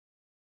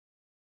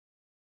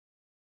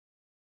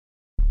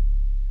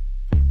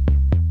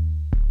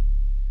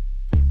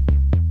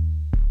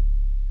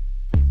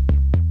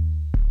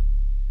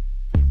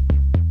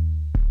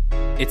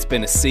It's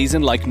been a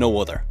season like no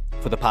other.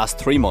 For the past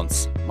 3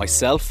 months,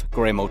 myself,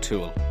 Graham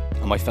O'Toole,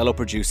 and my fellow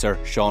producer,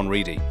 Sean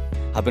Reedy,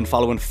 have been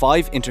following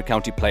 5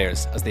 inter-county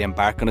players as they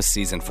embark on a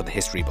season for the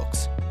history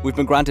books. We've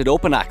been granted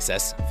open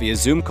access via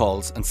Zoom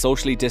calls and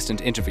socially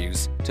distant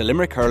interviews to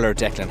Limerick hurler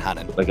Declan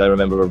Hannon. I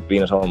remember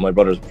being at home, my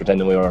brothers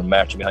pretending we were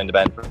marching behind the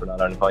band for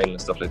All-Ireland final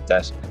and stuff like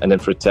that. And then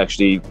for it to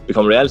actually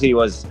become reality, it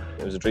was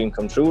a dream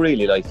come true,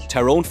 really.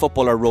 Tyrone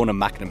footballer Ronan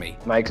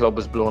McNamee. My club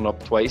was blown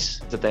up twice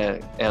at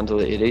the end of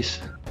the 80s.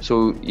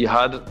 So you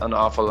had an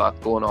awful lot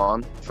going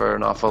on for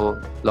an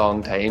awful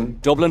long time.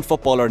 Dublin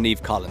footballer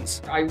Niamh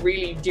Collins. I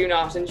really do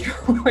not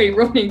enjoy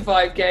running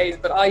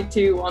 5Ks, but I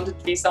too wanted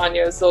to be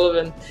Sonia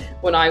O'Sullivan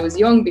when I was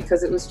young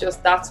because it was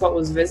just, that's what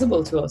was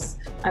visible to us.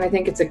 And I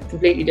think it's a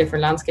completely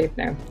different landscape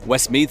now.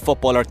 Westmeath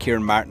footballer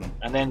Kieran Martin.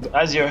 And then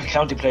as you're a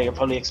county player, you're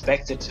probably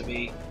expected to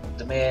be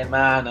the main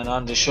man and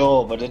on the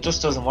show, but it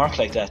just doesn't work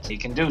like that. He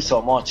can do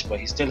so much, but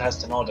he still has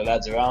to know the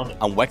lads around him.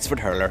 And Wexford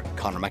hurler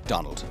Conor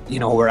McDonald.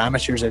 You know, we're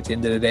amateurs at the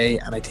end of the day,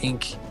 and I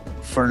think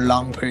for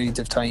long periods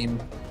of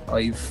time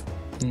I've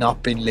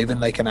not been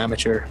living like an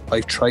amateur.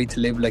 I've tried to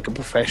live like a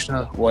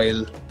professional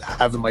while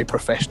having my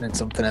profession in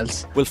something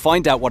else. We'll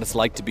find out what it's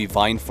like to be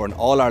vying for an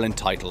All-Ireland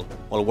title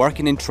while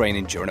working in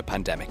training during a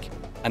pandemic,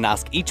 and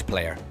ask each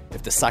player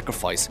if the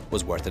sacrifice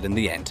was worth it in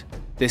the end.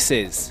 This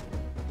is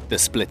the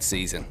Split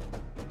Season.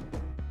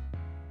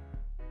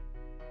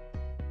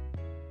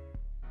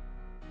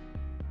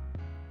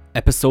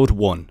 Episode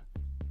 1.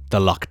 The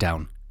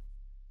Lockdown.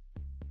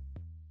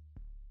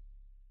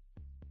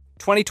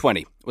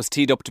 2020 was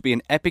teed up to be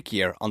an epic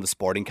year on the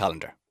sporting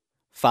calendar.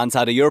 Fans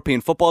had a European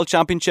Football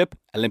Championship,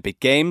 Olympic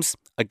Games,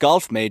 a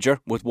golf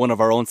major with one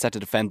of our own set to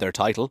defend their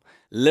title,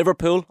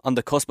 Liverpool on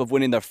the cusp of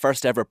winning their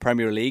first ever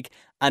Premier League,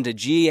 and a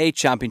GAA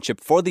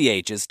Championship for the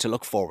ages to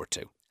look forward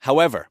to.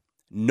 However,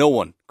 no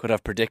one could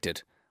have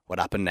predicted what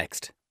happened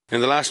next. In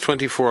the last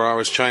 24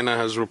 hours, China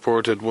has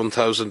reported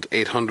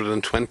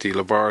 1,820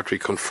 laboratory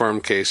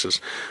confirmed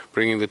cases,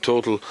 bringing the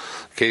total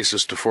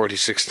cases to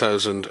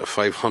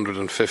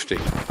 46,550.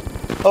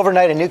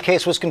 Overnight, a new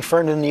case was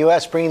confirmed in the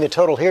U.S., bringing the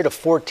total here to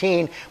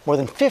 14. More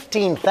than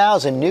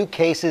 15,000 new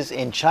cases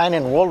in China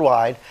and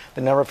worldwide. The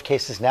number of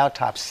cases now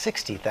tops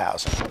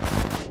 60,000.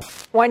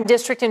 One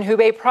district in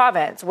Hubei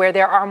province, where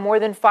there are more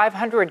than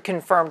 500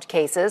 confirmed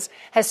cases,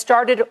 has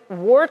started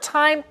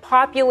wartime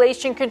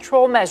population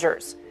control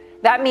measures.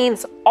 That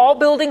means all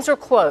buildings are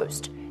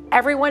closed.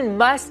 Everyone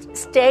must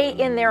stay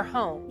in their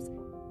homes.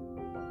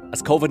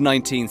 As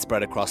COVID-19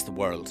 spread across the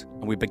world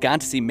and we began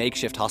to see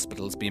makeshift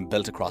hospitals being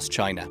built across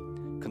China,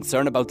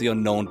 concern about the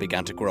unknown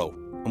began to grow.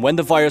 And when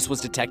the virus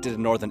was detected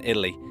in northern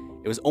Italy,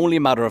 it was only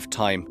a matter of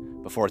time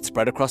before it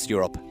spread across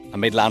Europe and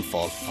made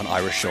landfall on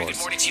Irish shores. Good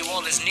morning to you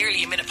all. It's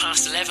nearly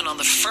 11:11 on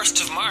the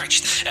 1st of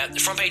March. The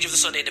front page of the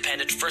Sunday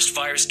Independent, first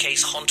virus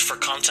case hunt for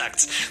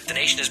contacts. The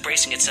nation is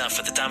bracing itself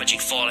for the damaging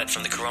fallout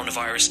from the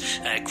coronavirus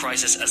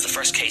crisis as the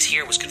first case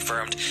here was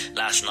confirmed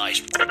last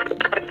night.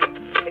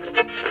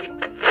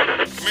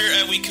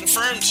 We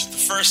confirmed the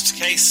first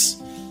case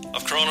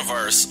of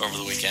coronavirus over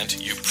the weekend.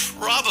 You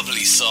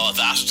probably saw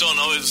that. Don't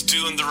know, it was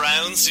doing the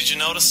rounds. Did you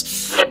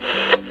notice?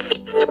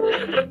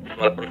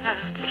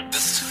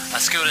 A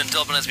school in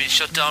Dublin has been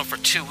shut down for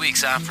 2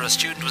 weeks after a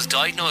student was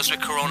diagnosed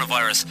with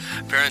coronavirus.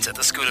 Parents at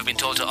the school have been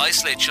told to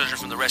isolate children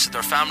from the rest of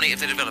their family if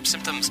they develop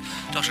symptoms.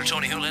 Dr.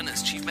 Tony Hulin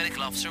is Chief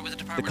Medical Officer with the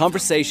Department. The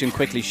conversation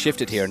quickly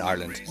shifted here in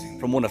Ireland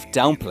from one of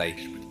downplay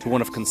to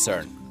one of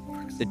concern.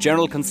 The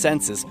general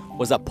consensus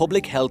was that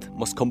public health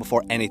must come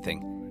before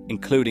anything,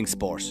 including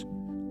sport.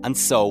 And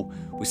so,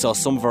 we saw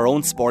some of our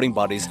own sporting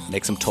bodies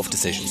make some tough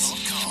decisions.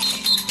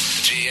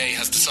 The GAA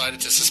has decided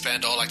to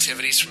suspend all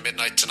activities from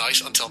midnight tonight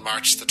until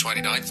March the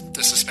 29th.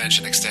 The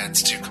suspension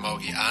extends to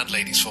camogie and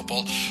ladies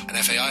football. An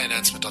FAI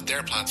announcement on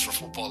their plans for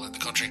football in the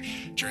country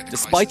during the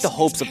Despite the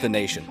hopes of the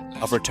nation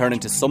of returning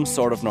to some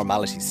sort of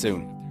normality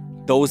soon,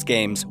 those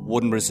games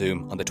wouldn't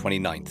resume on the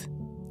 29th.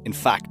 In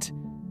fact,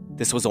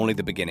 this was only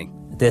the beginning.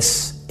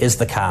 This is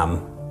the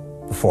calm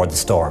before the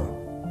storm,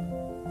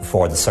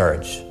 before the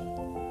surge.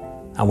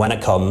 And when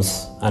it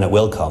comes, and it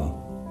will come,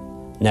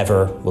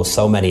 never will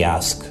so many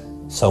ask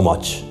so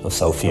much of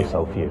so few.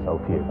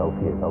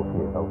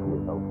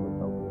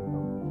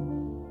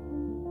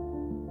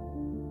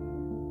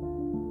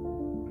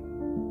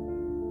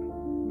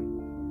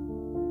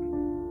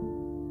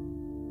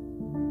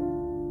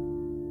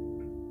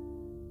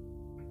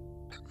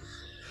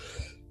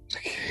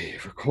 Okay,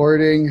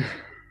 recording.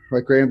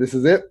 Right, Graham, this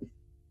is it.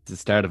 It's the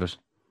start of it.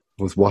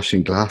 I was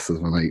washing glasses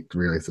when I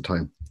realised the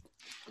time.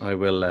 I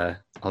will.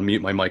 I'll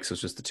mute my mic, so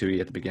it's just the two of you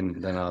at the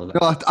beginning. Then I'll.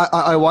 No,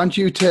 I want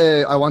you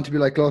to. I want to be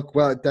like, look,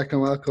 well, Declan,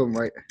 welcome.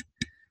 Right,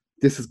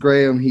 this is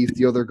Graham. He's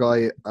the other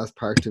guy as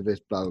part of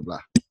it. Blah blah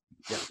blah.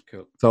 Yeah,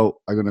 cool. So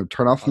I'm going to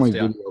turn off my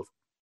video.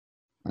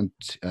 And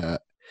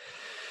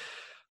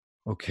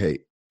okay.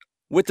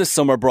 With the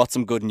summer brought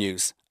some good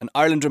news, and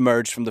Ireland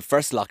emerged from the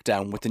first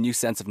lockdown with a new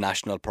sense of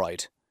national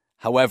pride.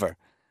 However,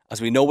 as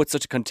we know with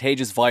such a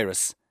contagious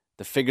virus,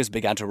 the figures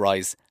began to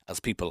rise as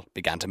people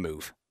began to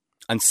move.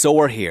 And so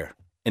we're here,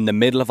 in the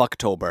middle of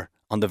October,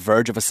 on the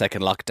verge of a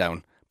second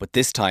lockdown, but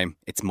this time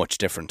it's much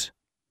different.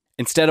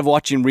 Instead of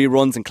watching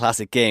reruns and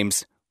classic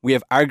games, we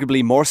have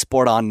arguably more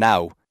sport on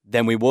now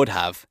than we would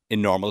have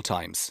in normal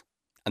times.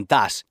 And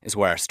that is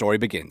where our story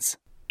begins.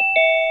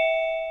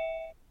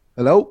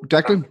 Hello,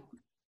 Declan.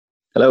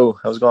 Hello,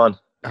 how's it going?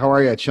 How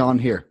are you? Sean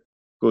here.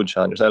 Good,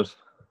 Sean, yourself?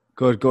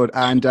 Good.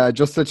 And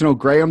just to let you know,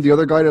 Graham, the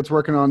other guy that's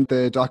working on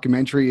the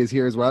documentary, is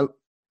here as well.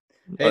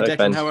 Hey, Declan,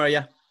 friend. How are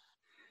you?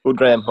 Good,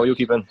 Graham. How are you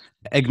keeping?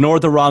 Ignore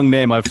the wrong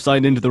name. I've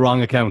signed into the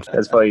wrong account.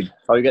 That's fine.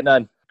 How are you getting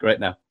on? Great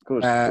now.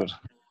 Good.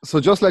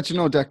 So just let you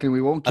know, Declan,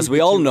 we won't... As we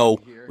all know,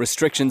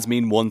 restrictions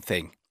mean one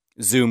thing: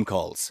 Zoom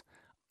calls.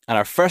 And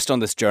our first on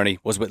this journey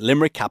was with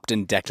Limerick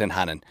captain Declan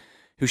Hannon,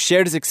 who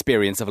shared his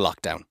experience of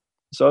lockdown.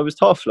 So it was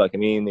tough.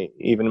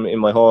 Even in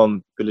my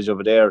home village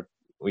over there,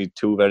 we had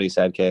two very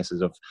sad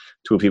cases of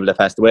two people that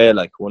passed away.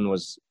 One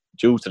was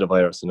due to the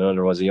virus and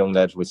another was a young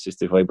lad with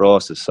cystic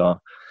fibrosis. So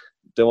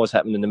those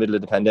happened in the middle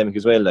of the pandemic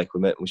as well,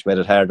 which made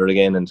it harder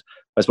again. And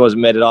I suppose it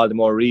made it all the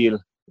more real,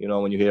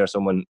 when you hear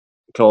someone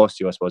close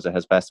to you, I suppose, that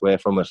has passed away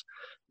from it.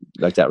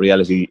 That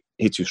reality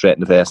hits you straight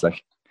in the face.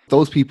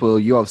 Those people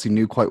you obviously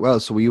knew quite well,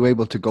 so were you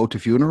able to go to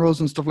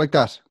funerals and stuff like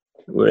that?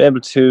 I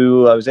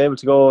was able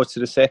to go to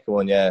the second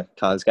one, yeah.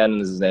 Carl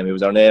Scanlon is his name. He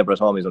was our neighbour at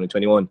home. He's only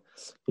 21.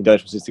 He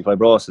died from cystic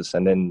fibrosis.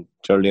 And then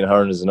Geraldine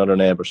Hearn is another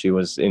neighbour. She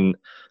was in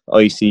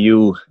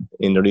ICU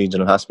in the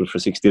regional hospital for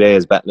 60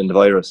 days battling the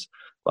virus.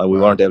 But we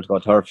weren't able to go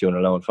to her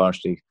funeral now,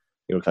 unfortunately.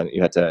 You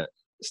had to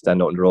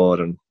stand out on the road.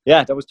 And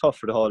yeah, that was tough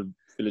for the whole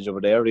village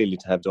over there, really,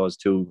 to have those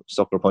two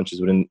sucker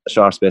punches within a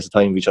short space of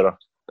time of each other.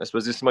 I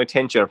suppose this is my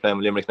 10th year playing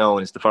with Limerick now,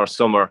 and it's the first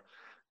summer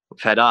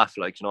we've had off,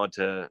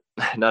 to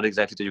not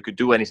exactly that you could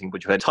do anything,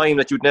 but you had time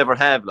that you'd never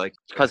have,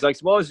 because I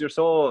suppose you're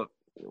so,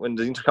 when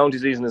the inter-county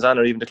season is on,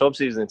 or even the club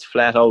season, it's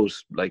flat out.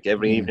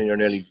 Every evening you're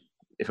nearly,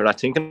 if you're not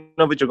thinking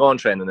of it, you're going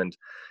training. And to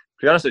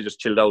be honest, I just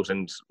chilled out,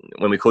 and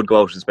when we could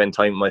go out and spend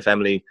time with my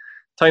family,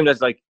 time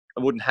that's I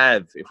wouldn't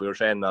have if we were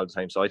training all the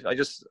time. So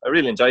I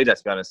really enjoyed that,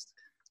 to be honest.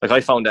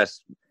 I found that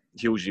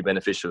hugely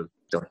beneficial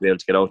to be able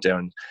to get out there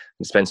and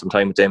spend some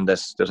time with them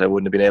that I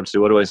wouldn't have been able to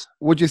do otherwise.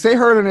 Would you say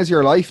hurling is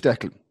your life,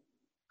 Declan?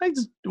 I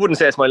wouldn't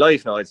say it's my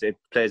life now. I'd say it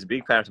plays a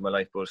big part of my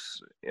life, but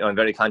I'm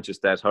very conscious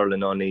that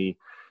hurling only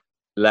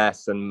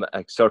lasts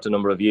a certain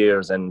number of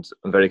years, and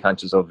I'm very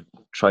conscious of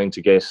trying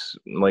to get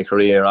my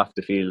career off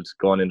the field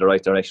going in the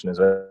right direction as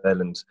well,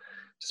 and to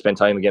spend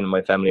time again with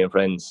my family and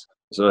friends.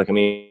 So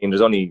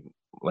there's only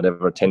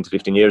 10 to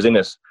 15 years in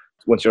it.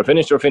 Once you're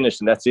finished,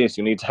 and that's it.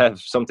 You need to have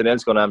something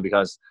else going on,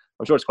 because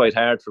I'm sure it's quite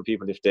hard for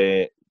people if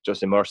they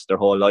just immerse their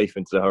whole life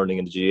into the hurling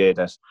and the GA,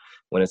 that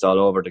when it's all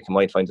over, they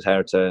might find it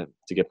hard to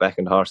get back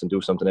in the horse and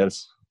do something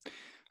else.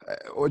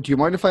 Do you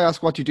mind if I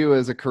ask what you do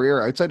as a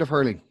career outside of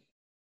hurling?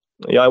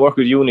 Yeah, I work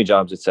with uni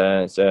jobs. It's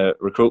a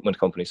recruitment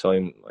company, so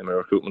I'm a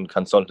recruitment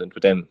consultant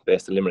with them,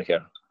 based in Limerick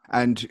here.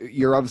 And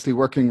you're obviously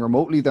working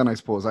remotely then, I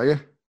suppose, are you?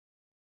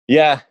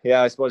 Yeah,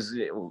 I suppose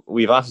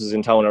we have offices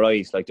in town,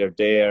 alright. They're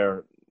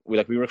there. We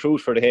recruit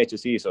for the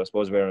HSE, so I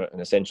suppose we're an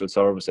essential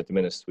service at the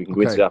minute. We can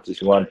go into the office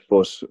if you want,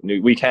 but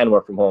we can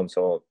work from home.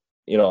 So,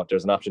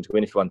 there's an option to go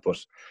in if you want, but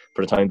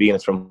for the time being,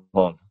 it's from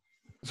home.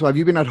 So have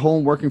you been at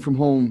home working from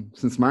home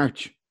since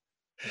March?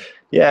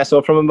 Yeah,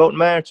 so from about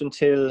March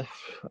until,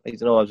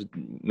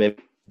 maybe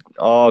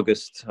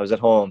August, I was at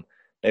home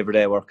every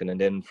day working. And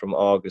then from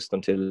August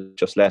until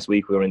just last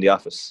week, we were in the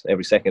office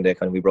every second day.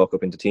 We broke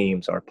up into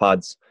teams or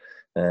pods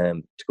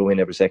to go in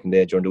every second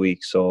day during the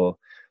week. So,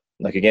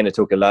 again, it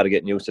took a lot of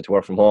getting used to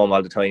work from home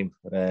all the time.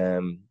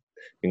 You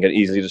can get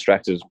easily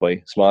distracted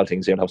by small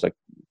things here in the house,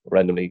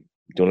 randomly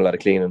doing a lot of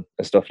cleaning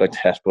and stuff like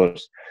that.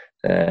 But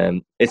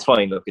it's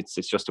fine. Look, it's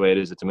just the way it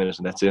is at the minute,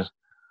 and that's it.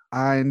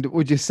 And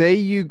would you say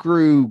you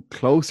grew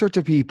closer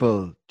to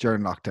people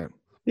during lockdown?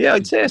 Yeah,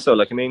 I'd say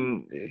so.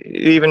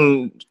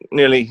 Even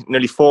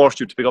nearly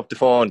forced you to pick up the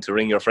phone to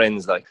ring your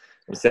friends.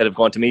 Instead of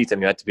going to meet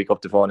them, you had to pick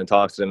up the phone and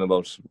talk to them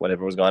about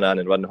whatever was going on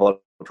and what the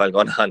whole file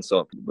going on.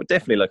 So, but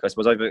definitely, I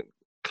suppose I have a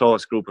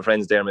close group of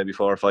friends there, maybe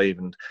 4 or 5,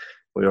 and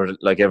we were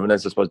like everyone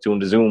else, I suppose, doing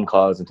the Zoom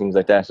calls and things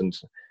like that. And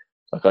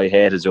I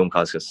hated Zoom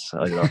calls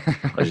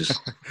because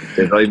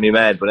they drive me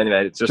mad. But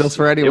anyway, it's just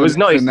for anyone, it was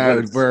nice.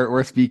 Now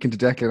we're speaking to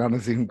Declan on a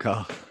Zoom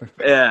call.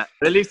 Yeah,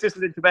 at least this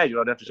isn't too bad. You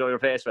don't have to show your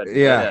face, right?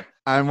 Yeah.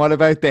 And what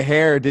about the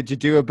hair? Did you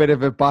do a bit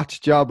of a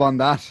botch job on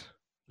that?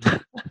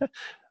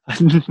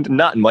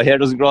 Nothing. My hair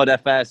doesn't grow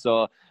that fast,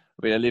 so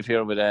I live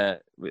here with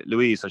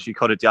Louise, so she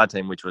cut it the odd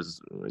time, which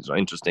was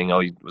interesting.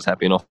 I was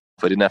happy enough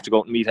I didn't have to go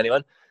out and meet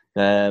anyone.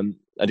 I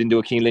didn't do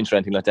a keen lynch or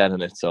anything like that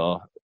on it,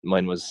 so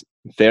mine was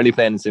fairly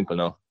plain and simple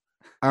now.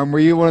 And were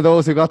you one of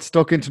those who got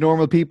stuck into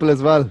normal people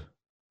as well?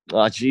 Oh,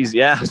 jeez,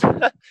 yeah.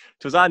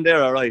 It was on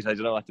there, all right. I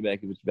don't know what to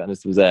make of it, to be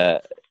honest. It was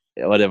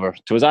whatever.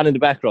 It was on in the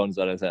background,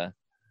 so I'd say.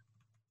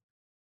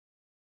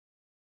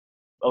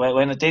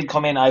 When it did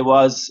come in, I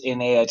was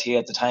in AIT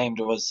at the time.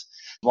 There was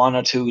 1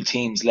 or 2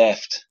 teams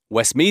left.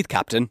 Westmeath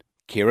captain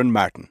Kieran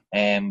Martin.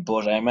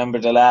 But I remember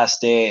the last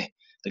day,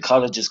 the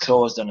colleges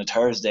closed on a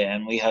Thursday,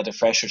 and we had a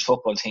freshers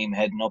football team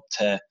heading up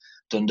to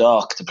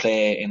Dundalk to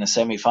play in a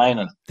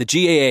semi-final. The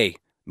GAA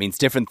means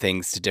different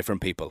things to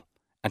different people.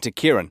 And to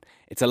Kieran,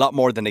 it's a lot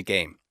more than a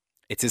game.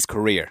 It's his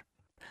career,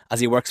 as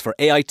he works for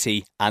AIT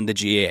and the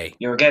GAA.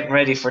 You were getting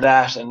ready for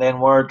that, and then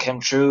word came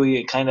through.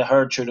 You kind of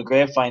heard through the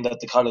grapevine that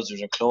the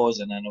colleges are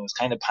closing, and it was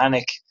kind of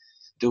panic.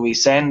 Do we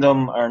send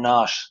them or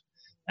not?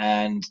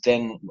 And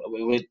then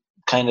we were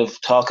kind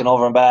of talking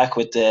over and back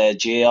with the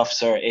GAA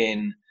officer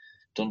in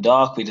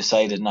Dundalk. We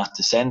decided not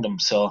to send them.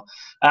 So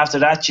after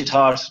that, you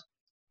thought,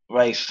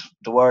 right,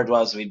 the word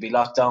was we'd be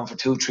locked down for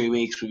 2-3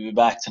 weeks. We'd be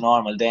back to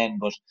normal then,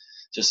 but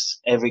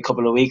just every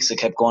couple of weeks it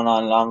kept going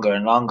on longer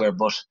and longer.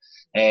 But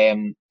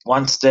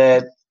once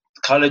the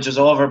college was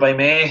over by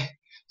May,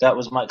 that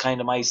was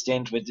my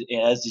stint with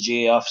as the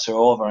GAA officer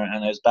over,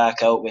 and I was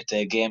back out with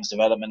the games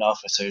development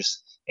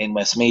officers in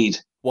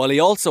Westmeath. While he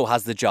also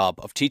has the job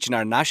of teaching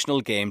our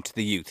national game to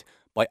the youth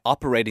by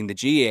operating the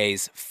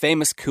GAA's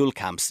famous cool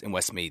camps in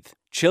Westmeath.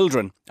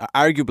 Children are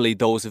arguably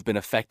those who've been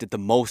affected the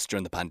most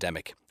during the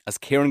pandemic, as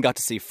Kieran got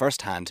to see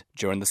firsthand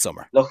during the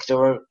summer. Look, it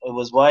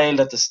was wild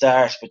at the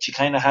start, but you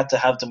kind of had to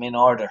have them in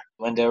order.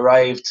 When they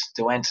arrived,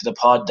 they went to the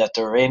pod that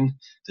they were in.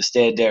 They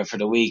stayed there for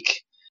the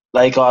week.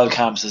 Like all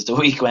camps, as the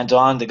week went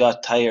on, they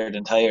got tired,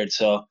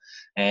 so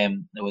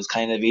it was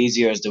kind of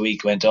easier as the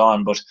week went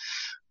on. But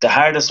the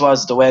hardest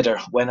was the weather.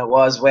 When it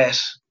was wet,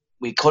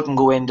 we couldn't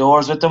go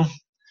indoors with them.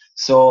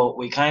 So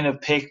we kind of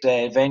picked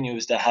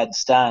venues that had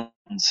stands.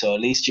 So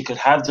at least you could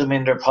have them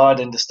in their pod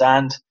in the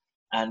stand,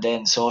 and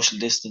then social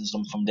distance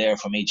them from there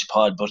from each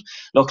pod. But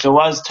look, it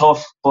was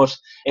tough, but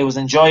it was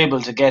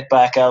enjoyable to get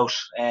back out.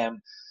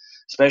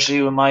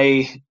 Especially with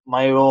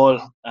my role,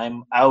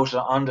 I'm out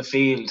on the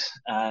field,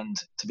 and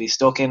to be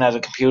stuck in at a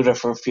computer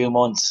for a few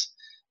months,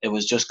 it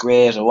was just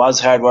great. It was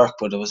hard work,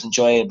 but it was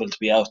enjoyable to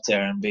be out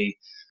there and be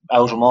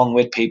out among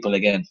with people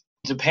again.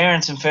 The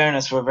parents, in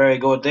fairness, were very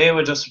good. They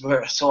were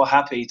so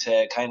happy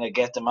to kind of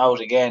get them out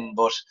again,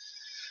 but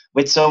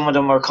with some of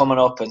them were coming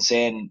up and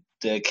saying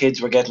the kids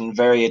were getting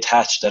very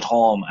attached at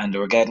home and they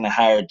were getting it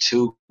hard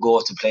to go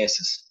to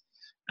places.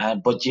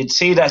 But you'd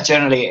see that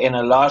generally in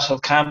a lot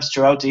of camps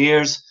throughout the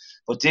years,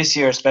 but this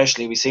year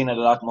especially we've seen it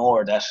a lot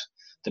more, that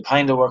the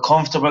kind of were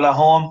comfortable at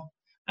home,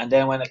 and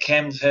then when it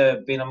came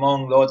to being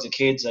among loads of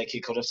kids, like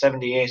you could have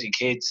 70, 80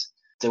 kids,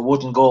 they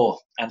wouldn't go.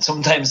 And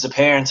sometimes the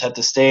parents had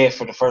to stay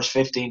for the first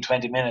 15,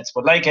 20 minutes.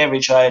 But like every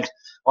child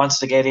wants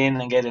to get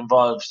in and get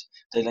involved,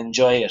 they'll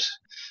enjoy it.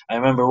 I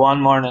remember one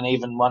morning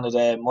even one of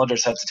the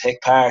mothers had to take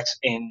part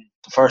in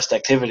the first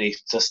activity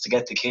just to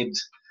get the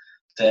kids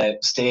to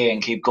stay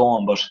and keep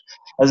going. But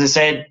as I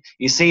said,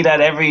 you see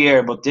that every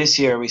year, but this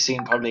year we've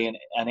seen probably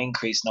an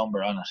increased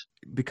number on it.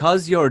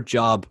 Because your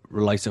job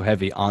relies so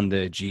heavy on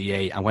the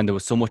GAA, and when there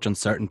was so much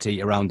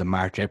uncertainty around the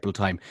March, April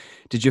time,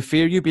 did you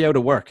fear you'd be out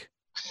of work?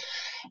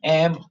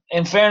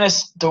 In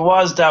fairness, there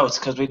was doubts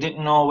because we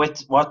didn't know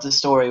what the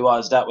story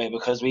was that way,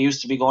 because we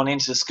used to be going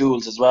into the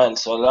schools as well.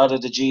 So a lot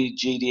of the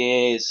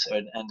GDAs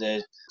and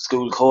the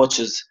school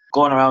coaches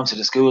going around to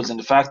the schools, and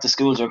the fact the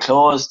schools were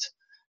closed,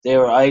 they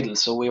were idle.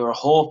 So we were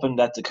hoping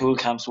that the cool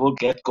camps would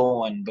get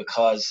going,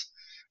 because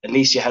at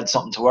least you had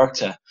something to work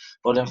to.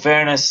 But in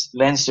fairness,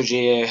 Leinster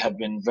GAA have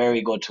been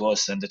very good to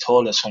us, and they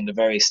told us from the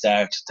very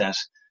start that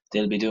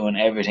they'll be doing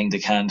everything they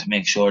can to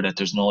make sure that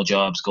there's no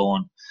jobs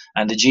going.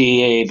 And the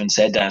GAA even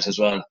said that as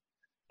well.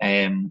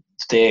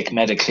 They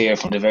made it clear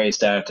from the very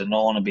start that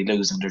no one would be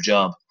losing their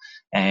job.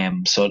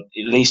 So at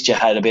least you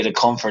had a bit of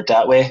comfort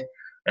that way.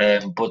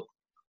 But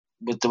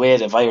with the way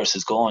the virus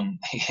is going,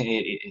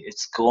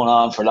 it's going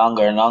on for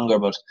longer and longer.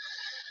 But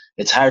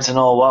it's hard to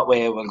know what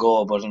way it will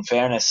go. But in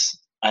fairness,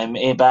 I'm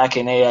back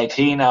in AIT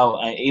now,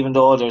 even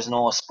though there's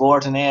no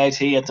sport in AIT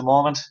at the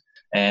moment.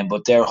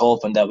 But they're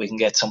hoping that we can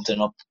get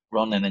something up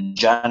running in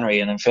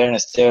January. And in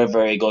fairness, they're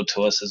very good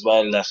to us as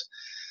well, that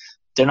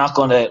they're not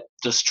going to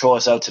just throw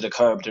us out to the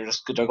curb.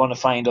 They're going to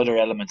find other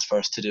elements for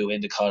us to do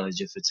in the college,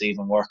 if it's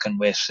even working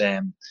with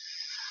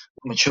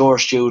mature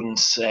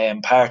students,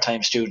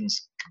 part-time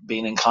students,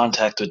 being in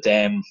contact with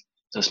them,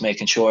 just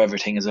making sure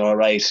everything is all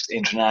right.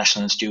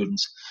 International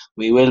students,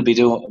 we will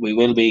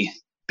be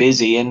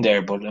busy in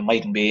there, but it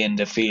mightn't be in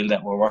the field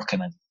that we're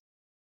working in.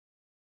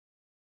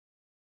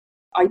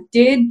 I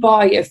did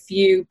buy a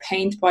few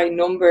paint by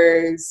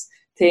numbers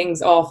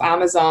things off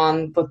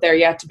Amazon, but they're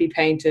yet to be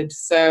painted.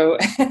 So,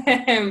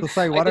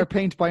 sorry, what are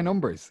paint by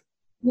numbers?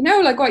 You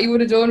know, like what you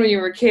would have done when you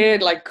were a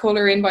kid, like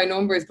colour in by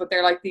numbers, but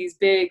they're like these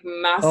big,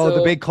 massive... Oh,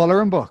 the big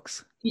colouring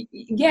books.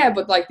 Yeah,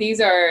 but like these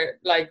are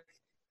like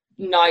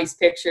nice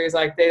pictures,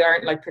 like they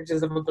aren't like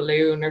pictures of a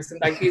balloon or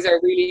something. Like these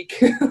are really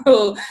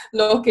cool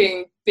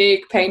looking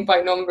big paint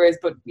by numbers,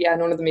 but yeah,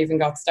 none of them even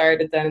got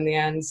started then in the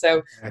end.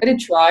 So I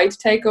did try to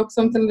take up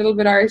something a little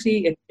bit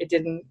arty. It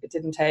didn't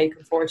take,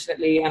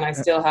 unfortunately, and I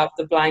still have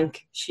the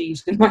blank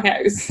sheet in my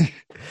house.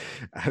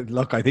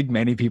 Look, I think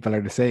many people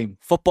are the same.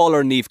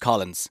 Footballer Niamh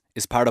Collins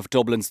is part of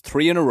Dublin's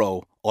 3 in a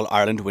row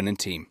All-Ireland winning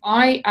team.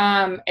 I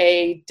am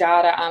a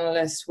data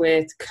analyst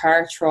with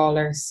Car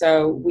Trawler,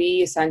 so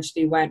we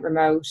essentially went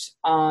remote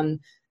on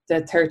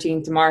the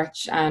 13th of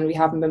March and we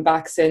haven't been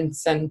back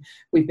since, and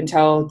we've been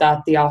told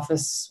that the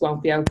office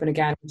won't be open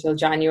again until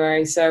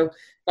January. So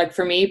like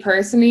for me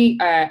personally,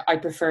 I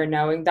prefer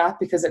knowing that,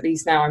 because at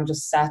least now I'm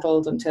just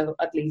settled until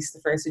at least the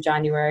 1st of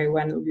January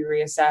when it will be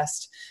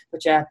reassessed.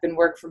 But yeah, I've been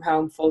work from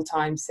home full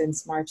time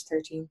since March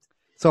 13th.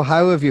 So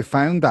how have you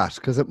found that?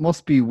 Because it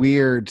must be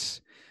weird.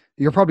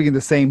 You're probably in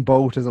the same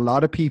boat as a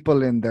lot of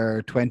people in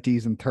their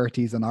 20s and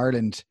 30s in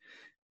Ireland.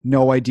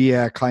 No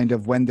idea kind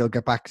of when they'll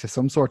get back to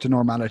some sort of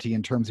normality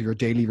in terms of your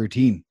daily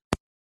routine.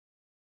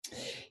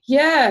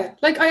 Yeah,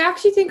 like I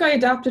actually think I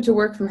adapted to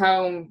work from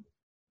home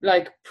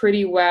like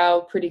pretty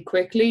well, pretty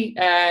quickly.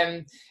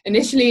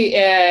 Initially,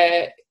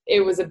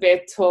 it was a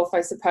bit tough, I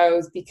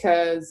suppose,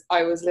 because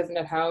I was living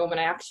at home and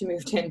I actually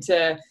moved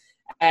into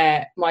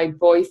my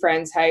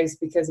boyfriend's house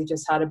because he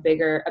just had a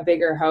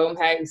bigger home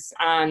house,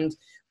 and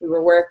we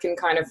were working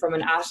kind of from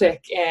an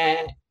attic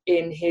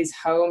in his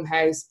home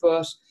house.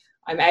 But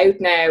I'm out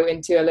now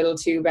into a little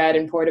 2-bed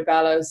in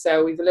Portobello,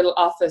 so we've a little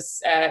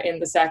office in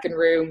the second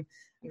room.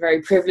 I'm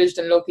very privileged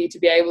and lucky to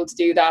be able to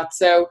do that.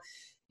 So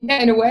yeah,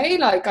 in a way,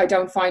 like I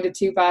don't find it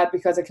too bad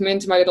because I come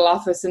into my little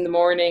office in the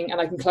morning and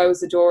I can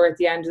close the door at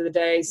the end of the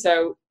day.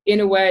 So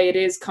in a way, it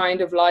is kind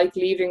of like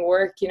leaving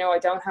work. You know, I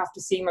don't have to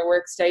see my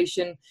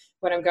workstation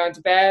when I'm going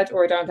to bed,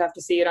 or I don't have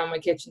to see it on my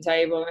kitchen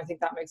table. And I think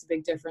that makes a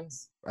big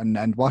difference.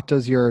 And what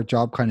does your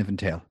job kind of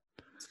entail?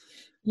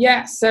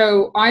 Yeah,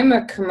 so I'm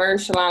a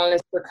commercial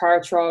analyst for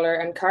Car Trawler,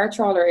 and Car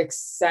Trawler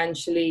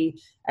essentially,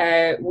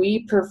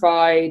 we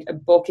provide a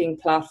booking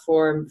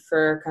platform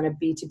for kind of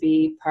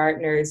B2B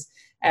partners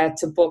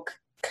to book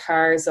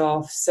cars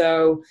off.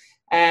 So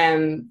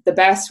the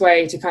best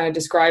way to kind of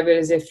describe it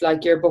is if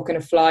like you're booking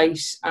a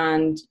flight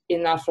and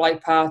in that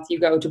flight path you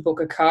go to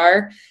book a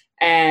car,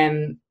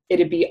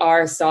 it'd be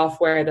our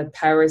software that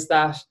powers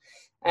that.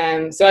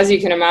 So as you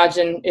can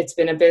imagine, it's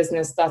been a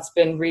business that's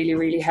been really,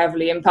 really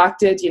heavily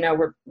impacted. You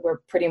know, we're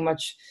pretty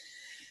much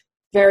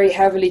very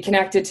heavily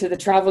connected to the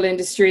travel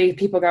industry,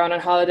 people going on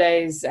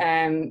holidays.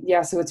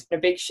 So it's been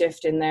a big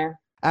shift in there.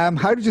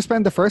 How did you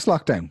spend the first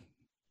lockdown?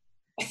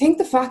 I think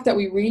the fact that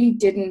we really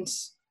didn't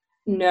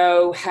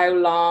know how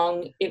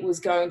long it was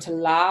going to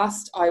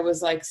last, I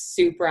was like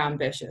super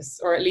ambitious,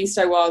 or at least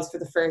I was for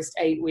the first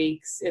 8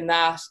 weeks, in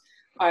that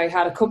I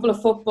had a couple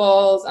of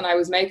footballs and I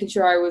was making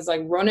sure I was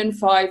like running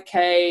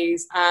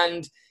 5Ks,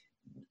 and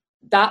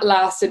that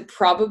lasted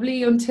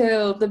probably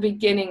until the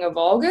beginning of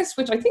August,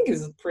 which I think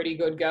is pretty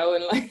good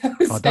going. Like,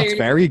 that's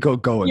very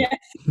good going.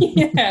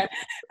 Yeah,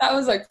 that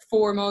was like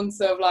 4 months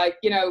of like,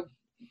 you know,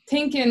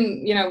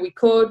 thinking, you know, we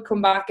could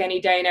come back any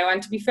day now.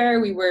 And to be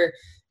fair, we were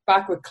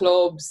back with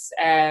clubs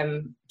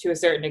to a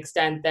certain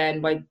extent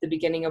then by the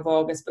beginning of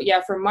August. But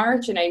yeah, for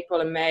March and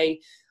April and May,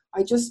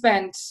 I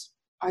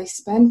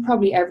spent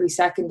probably every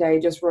second day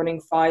just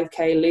running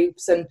 5K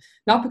loops, and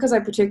not because I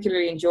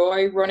particularly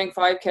enjoy running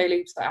 5K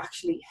loops. I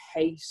actually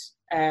hate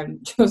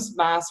just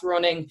mass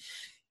running.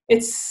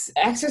 It's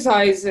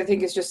exercise, I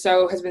think, has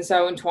been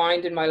so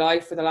entwined in my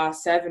life for the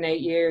last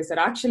 7-8 years that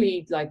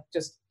actually like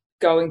just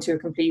going to a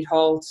complete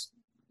halt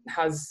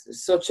has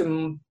such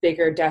a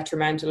bigger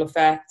detrimental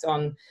effect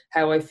on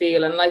how I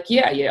feel. And like,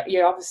 yeah,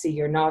 obviously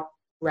you're not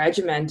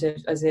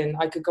regimented, as in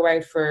I could go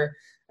out for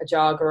a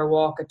jog or a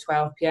walk at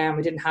 12 p.m.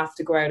 I didn't have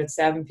to go out at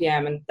 7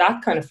 p.m. And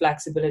that kind of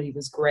flexibility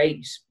was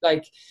great.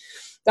 Like,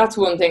 that's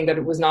one thing that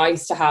it was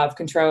nice to have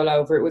control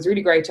over. It was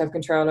really great to have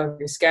control over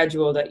your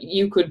schedule, that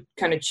you could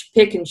kind of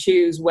pick and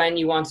choose when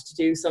you wanted to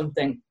do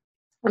something.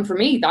 And for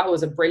me, that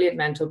was a brilliant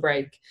mental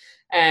break.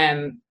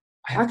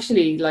 I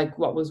actually, like,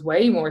 what was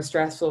way more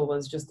stressful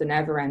was just the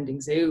never-ending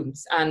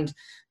Zooms. And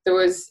there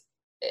was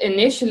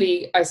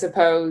initially, I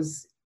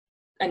suppose,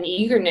 an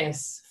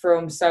eagerness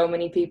from so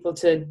many people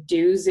to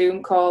do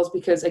Zoom calls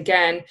because,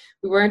 again,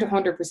 we weren't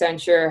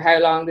 100% sure how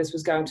long this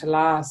was going to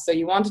last. So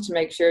you wanted to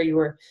make sure you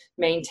were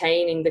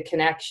maintaining the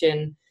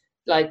connection,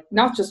 like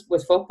not just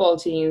with football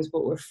teams,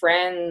 but with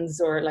friends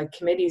or like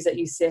committees that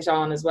you sit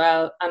on as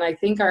well. And I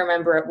think I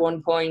remember at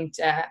one point,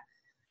 I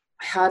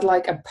had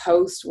like a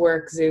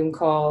post-work Zoom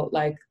call,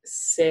 like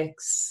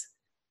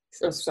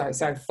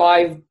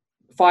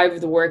five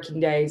of the working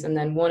days and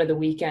then one of the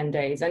weekend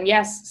days. And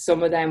yes,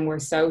 some of them were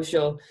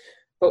social,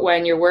 but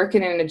when you're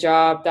working in a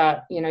job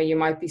that, you know, you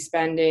might be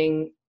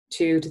spending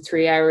 2 to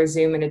 3 hours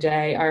Zoom in a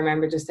day, I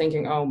remember just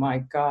thinking, oh my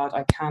God,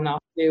 I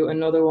cannot do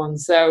another one.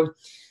 So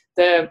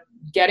the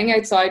getting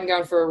outside and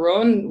going for a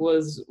run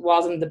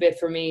wasn't the bit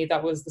for me.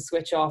 That was the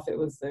switch off. It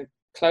was the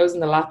closing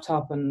the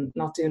laptop and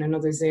not doing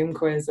another Zoom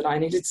quiz that I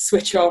needed to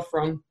switch off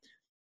from.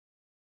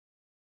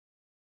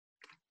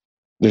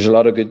 There's a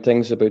lot of good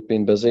things about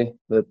being busy,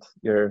 that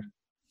the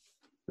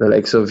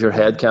likes of your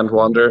head can't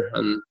wander,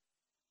 and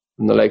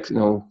the like, you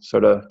know,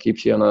 sort of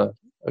keeps you on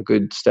a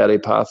good steady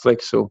path.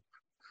 Like, so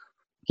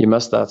you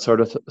miss that sort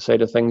of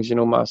side of things, you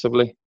know,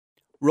 massively.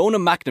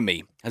 Ronan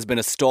McNamee has been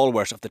a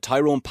stalwart of the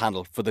Tyrone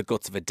panel for the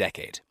guts of a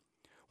decade.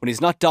 When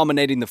he's not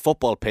dominating the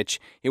football pitch,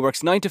 he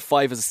works 9 to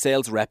 5 as a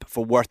sales rep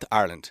for Worth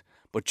Ireland.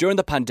 But during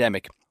the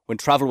pandemic, when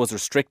travel was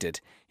restricted,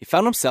 he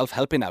found himself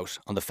helping out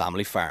on the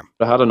family farm.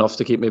 I had enough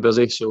to keep me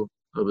busy, so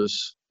I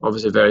was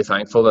obviously very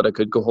thankful that I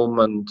could go home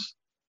and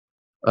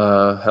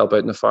help out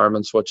in the farm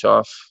and switch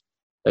off.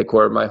 like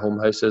where my home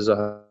house is,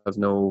 I have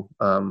no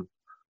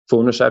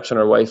phone reception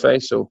or Wi-Fi,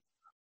 so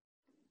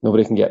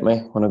nobody can get me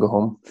when I go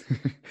home.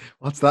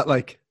 What's that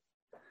like?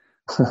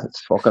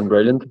 It's fucking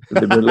brilliant,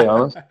 to be brutally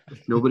honest.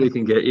 Nobody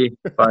can get you,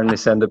 barring they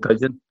send a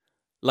pigeon.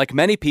 Like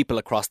many people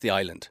across the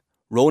island,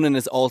 Ronan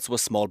is also a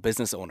small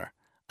business owner,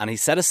 and he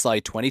set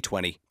aside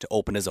 2020 to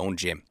open his own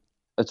gym.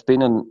 It's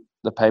been in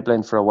the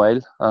pipeline for a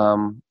while.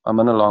 I'm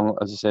in along,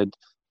 as I said,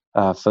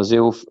 a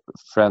physio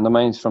friend of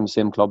mine from the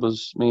same club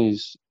as me.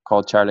 He's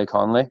called Charlie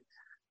Conley.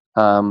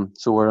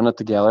 So we're in it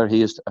together.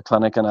 He has a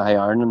clinic in High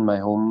Iron in my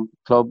home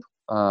club,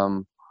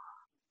 and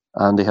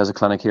he has a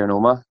clinic here in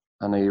Oma,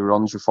 and he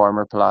runs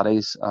reformer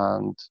Pilates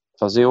and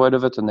physio out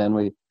of it. And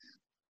then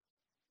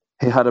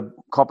he had a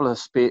couple of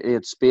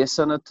space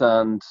in it,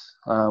 and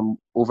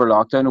over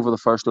the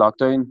first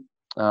lockdown,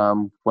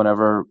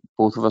 whenever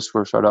both of us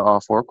were sort of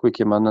off work, we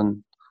came in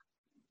and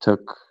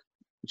took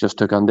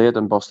into it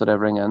and busted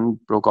everything in,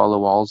 broke all the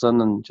walls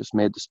in, and just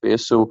made the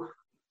space. So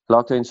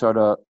lockdown sort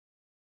of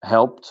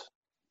helped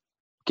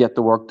get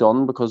the work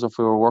done, because if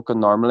we were working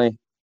normally,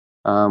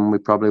 we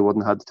probably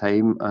wouldn't have the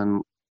time,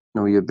 and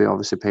you'd be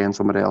obviously paying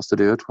somebody else to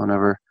do it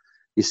whenever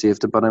you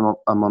saved a bit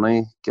of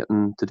money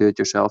getting to do it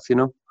yourself.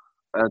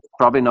 It's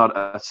probably not.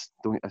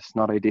 It's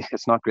not ideal.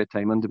 It's not great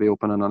timing to be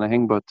opening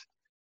anything, but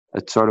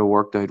it sort of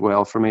worked out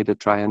well for me to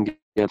try and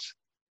get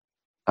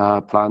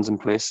plans in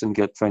place and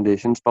get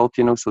foundations built,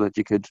 so that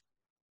you could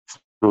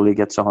slowly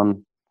get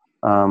someone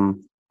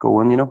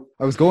going,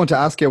 I was going to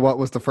ask you what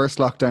was the first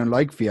lockdown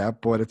like for you,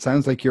 but it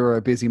sounds like you're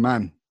a busy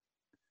man.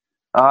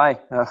 I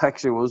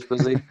actually was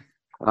busy.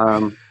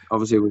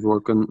 Obviously I was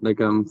working,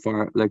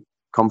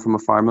 come from a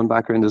farming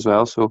background as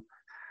well, so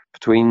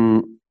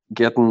between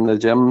getting the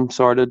gym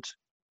sorted,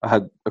 I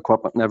had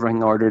equipment and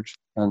everything ordered,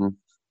 and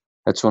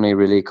it's only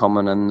really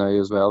coming in now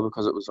as well,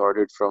 because it was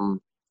ordered from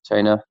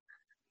China,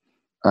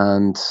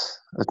 and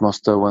it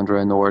must have went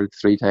around the world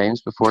 3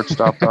 times before it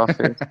stopped off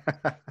here.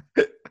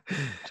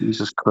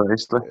 Jesus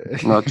Christ,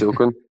 not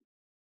joking.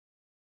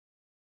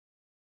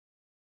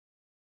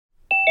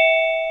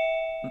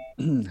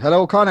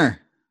 Hello, Conor.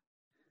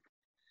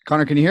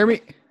 Conor, can you hear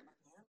me?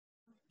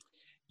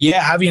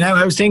 Yeah, have you now?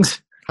 How's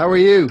things? How are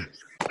you?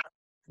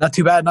 Not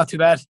too bad, not too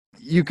bad.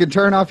 You can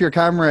turn off your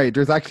camera.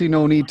 There's actually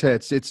no need to.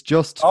 It's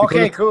just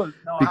okay, cool.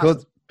 No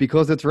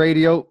because it's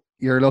radio.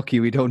 You're lucky.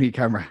 We don't need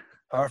camera.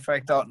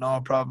 Perfect.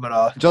 No problem at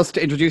all. Just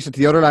to introduce you to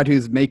the other lad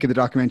who's making the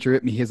documentary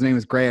with me. His name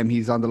is Graham.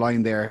 He's on the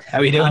line there. How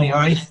are you doing? You all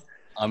right?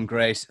 I'm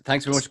great.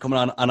 Thanks very much for coming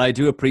on. And I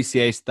do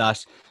appreciate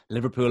that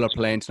Liverpool are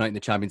playing tonight in the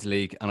Champions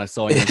League. And I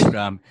saw on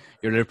Instagram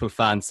you're a Liverpool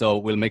fan, so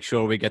we'll make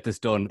sure we get this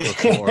done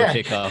before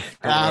kickoff.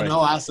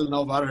 No hassle,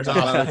 no bother at all.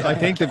 I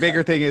think the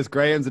bigger thing is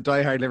Graham's a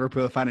diehard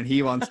Liverpool fan and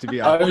he wants to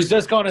be on. I was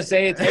just going to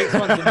say it takes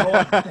one to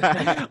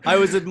know. I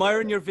was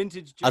admiring your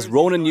vintage jersey. As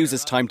Ronan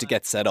uses time to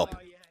get set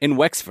up, in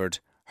Wexford,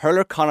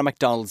 hurler Conor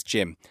McDonald's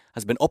gym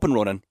has been up and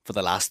running for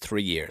the last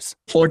 3 years.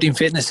 14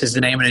 Fitness is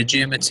the name of the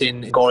gym. It's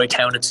in Galway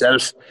town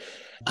itself.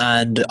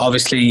 And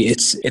obviously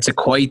it's a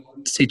quite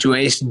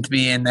situation to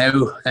be in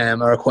now,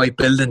 or a quite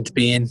building to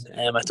be in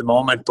at the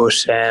moment. But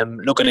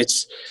look,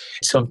 it's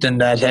something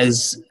that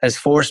has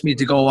forced me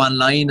to go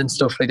online and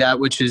stuff like that,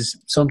 which is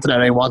something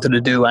that I wanted to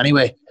do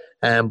anyway.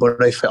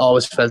 But I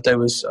always felt I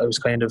was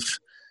kind of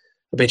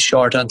a bit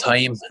short on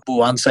time. But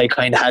once I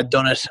kind of had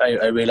done it,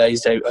 I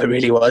realised I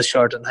really was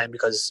short on time,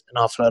 because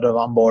an awful lot of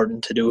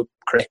onboarding to do it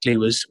correctly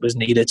was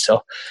needed.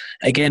 So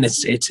again,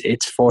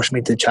 it's forced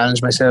me to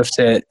challenge myself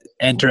to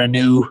enter a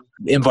new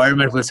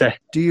environment, we'll say.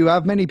 Do you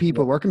have many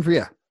people working for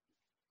you?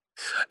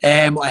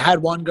 I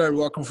had one girl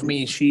working for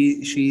me.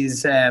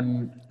 She's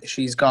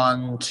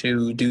gone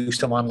to do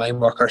some online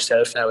work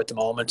herself now at the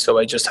moment. So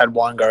I just had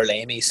one girl,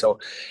 Amy. So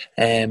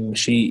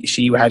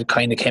she had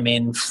kind of came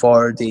in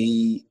for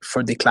the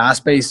class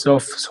based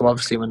stuff. So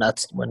obviously when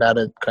that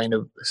had kind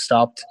of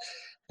stopped,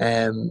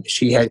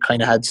 she had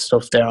kind of had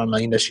stuff there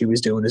online that she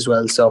was doing as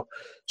well. So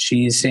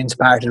she's since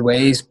parted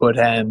ways, but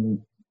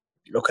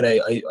look,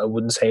 I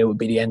wouldn't say it would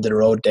be the end of the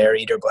road there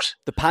either. But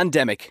the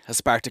pandemic has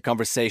sparked a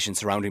conversation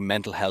surrounding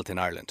mental health in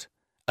Ireland.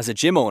 As a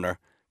gym owner,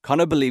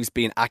 Conor believes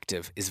being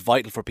active is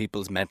vital for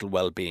people's mental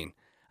well-being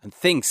and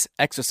thinks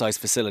exercise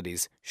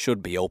facilities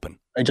should be open.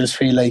 I just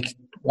feel like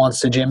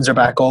once the gyms are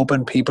back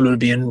open, people will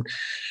be in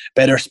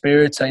better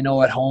spirits. I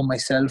know at home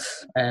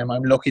myself,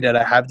 I'm lucky that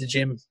I have the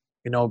gym,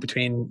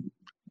 between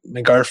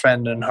my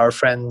girlfriend and her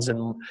friends,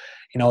 and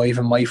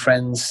even my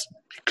friends,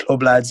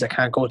 club lads that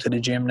can't go to the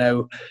gym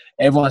now.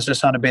 Everyone's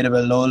just on a bit of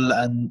a lull,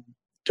 and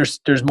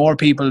there's more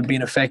people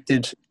being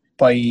affected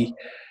by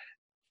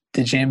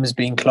the gyms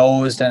being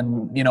closed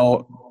and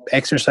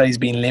exercise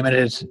being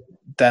limited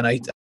than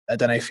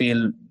I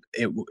feel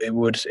it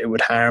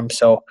would harm.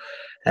 So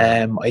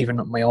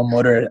even my own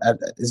mother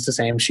is the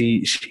same.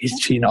 She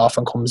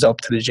often comes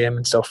up to the gym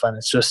and stuff, and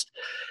it's just,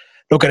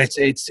 look,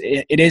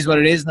 it is what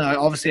it is now.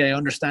 Obviously I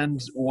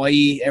understand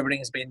why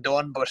everything's been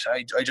done, but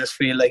I just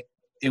feel like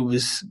it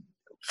was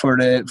for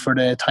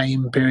the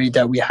time period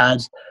that we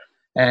had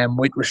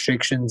with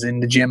restrictions in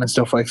the gym and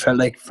stuff. I felt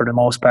like for the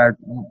most part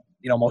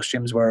most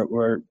gyms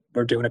were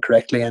doing it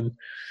correctly and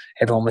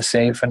everyone was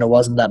safe, and there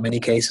wasn't that many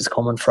cases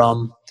coming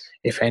from,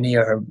 if any,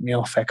 or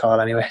feck all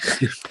anyway.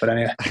 But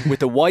anyway,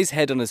 with a wise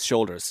head on his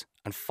shoulders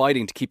and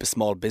fighting to keep a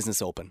small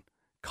business open,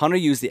 Conor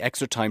used the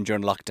extra time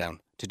during lockdown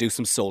to do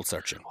some soul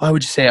searching. What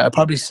would you say? I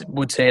probably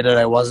would say that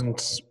I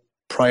wasn't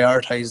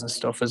prioritising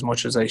stuff as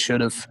much as I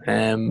should have,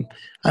 and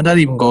that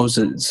even goes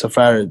so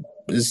far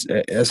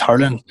as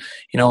hurling.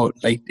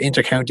 Like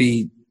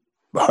intercounty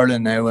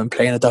hurling now and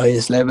playing at the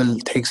highest level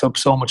takes up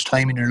so much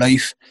time in your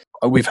life.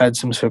 We've had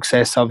some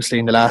success obviously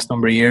in the last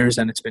number of years,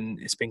 and it's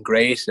been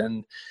great.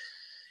 And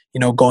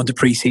going to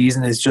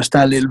pre-season is just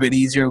that little bit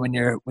easier when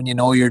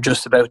you're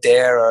just about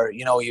there, or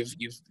you've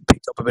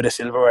picked up a bit of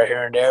silverware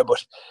here and there.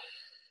 But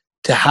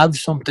to have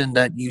something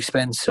that you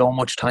spend so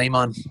much time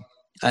on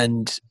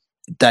and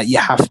that you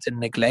have to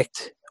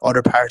neglect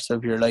other parts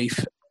of your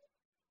life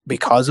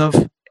because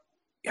of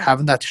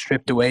having that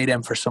stripped away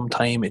then for some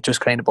time, it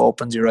just kind of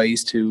opens your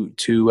eyes to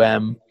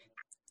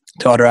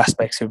other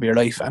aspects of your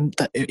life. And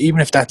even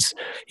if that's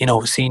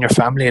seeing your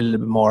family a little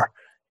bit more,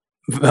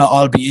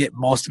 albeit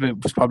most of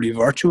it was probably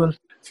virtual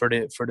for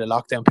the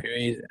lockdown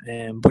period,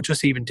 but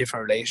just even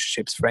different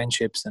relationships,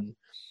 friendships,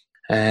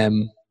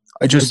 and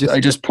I was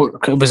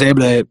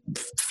able to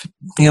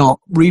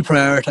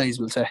reprioritize,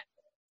 we'll say.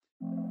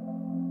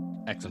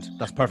 Excellent.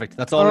 That's perfect.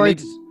 That's all I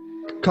need.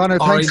 Conor,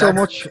 thanks so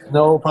much.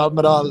 No problem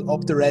at all.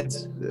 Up the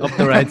Reds. Up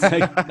the Reds.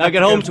 Now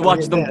get home to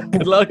watch them.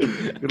 Good luck.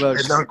 Good luck.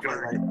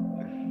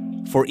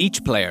 For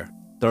each player,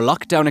 their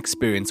lockdown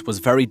experience was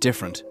very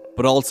different,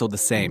 but also the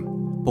same.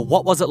 But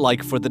what was it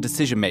like for the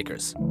decision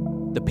makers?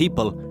 The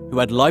people who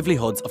had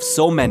livelihoods of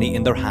so many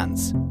in their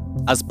hands.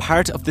 As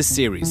part of this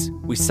series,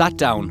 we sat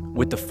down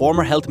with the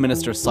former Health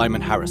Minister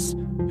Simon Harris,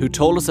 who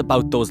told us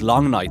about those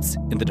long nights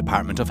in the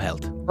Department of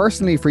Health.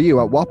 Personally, for you,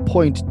 at what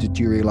point did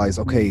you realise,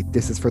 okay,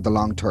 this is for the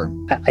long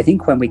term? I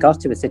think when we got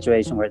to a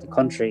situation where the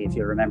country, if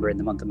you remember in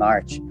the month of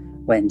March,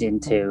 went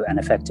into an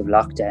effective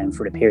lockdown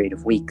for a period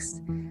of weeks.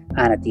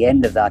 And at the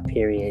end of that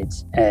period,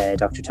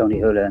 Dr. Tony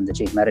Holohan, the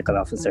Chief Medical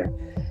Officer,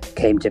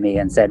 came to me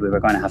and said we were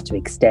going to have to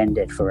extend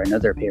it for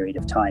another period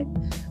of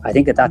time. I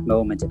think at that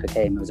moment it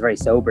was a very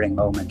sobering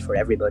moment for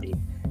everybody,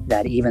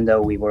 that even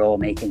though we were all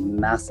making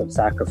massive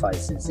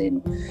sacrifices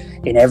in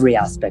every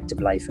aspect of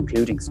life,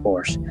 including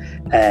sport,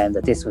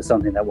 that this was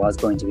something that was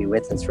going to be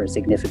with us for a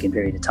significant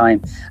period of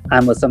time,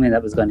 and was something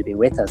that was going to be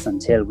with us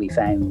until we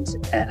found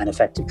an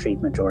effective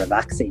treatment or a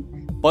vaccine.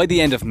 By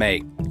the end of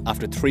May,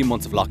 after 3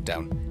 months of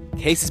lockdown,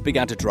 cases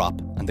began to drop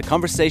and the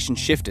conversation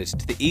shifted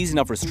to the easing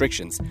of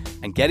restrictions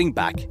and getting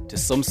back to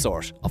some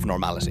sort of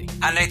normality.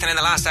 And Nathan, in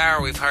the last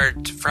hour we've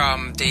heard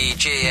from the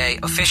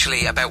GAA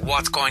officially about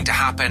what's going to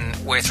happen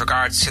with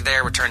regards to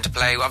their return to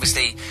play.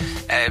 Obviously,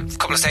 a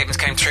couple of statements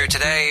came through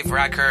today.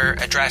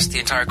 Varadkar addressed the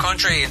entire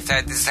country and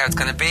said this is how it's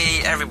going to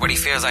be. Everybody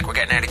feels like we're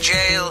getting out of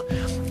jail.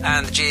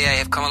 And the GAA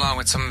have come along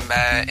with some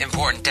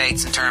important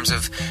dates in terms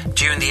of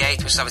June the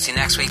 8th, which is obviously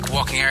next week.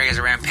 Walking areas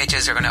around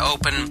pitches are going to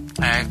open,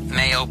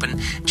 may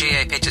open.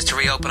 GAA pitches to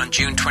reopen on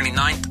June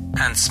 29th,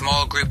 and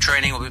small group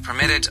training will be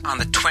permitted on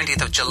the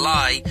 20th of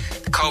July.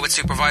 The COVID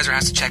supervisor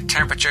has to check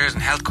temperatures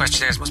and health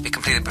questionnaires must be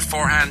completed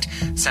beforehand.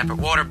 Separate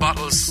water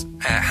bottles,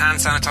 hand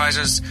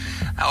sanitizers,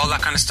 all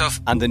that kind of stuff.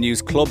 And the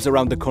news clubs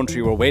around the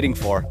country were waiting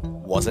for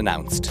was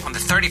announced. On the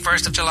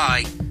 31st of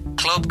July,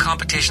 club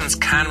competitions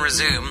can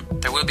resume.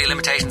 There will be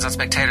limitations on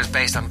spectators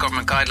based on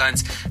government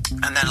guidelines.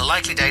 And then a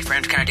likely date for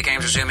inter-county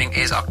games resuming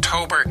is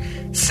October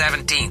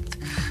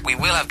 17th. We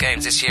will have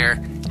games this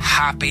year.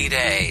 Happy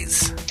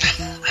days.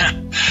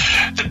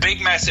 The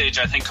big message,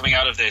 I think, coming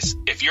out of this,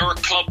 if you're a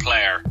club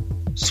player,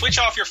 switch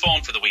off your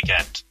phone for the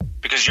weekend,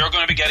 because you're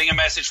going to be getting a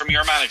message from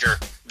your manager.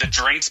 The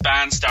drinks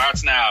ban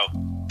starts now.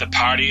 The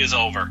party is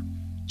over.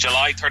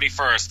 July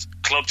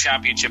 31st, Club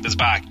Championship is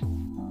back.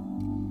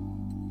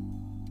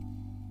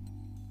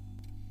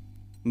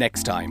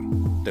 Next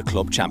time, the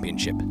Club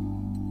Championship.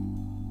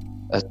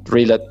 It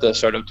relit the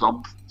sort of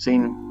club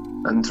scene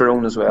in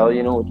Tyrone as well.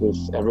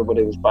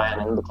 Everybody was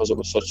buying in because it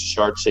was such a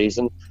short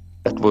season.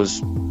 It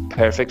was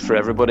perfect for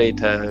everybody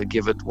to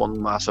give it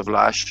one massive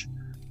lash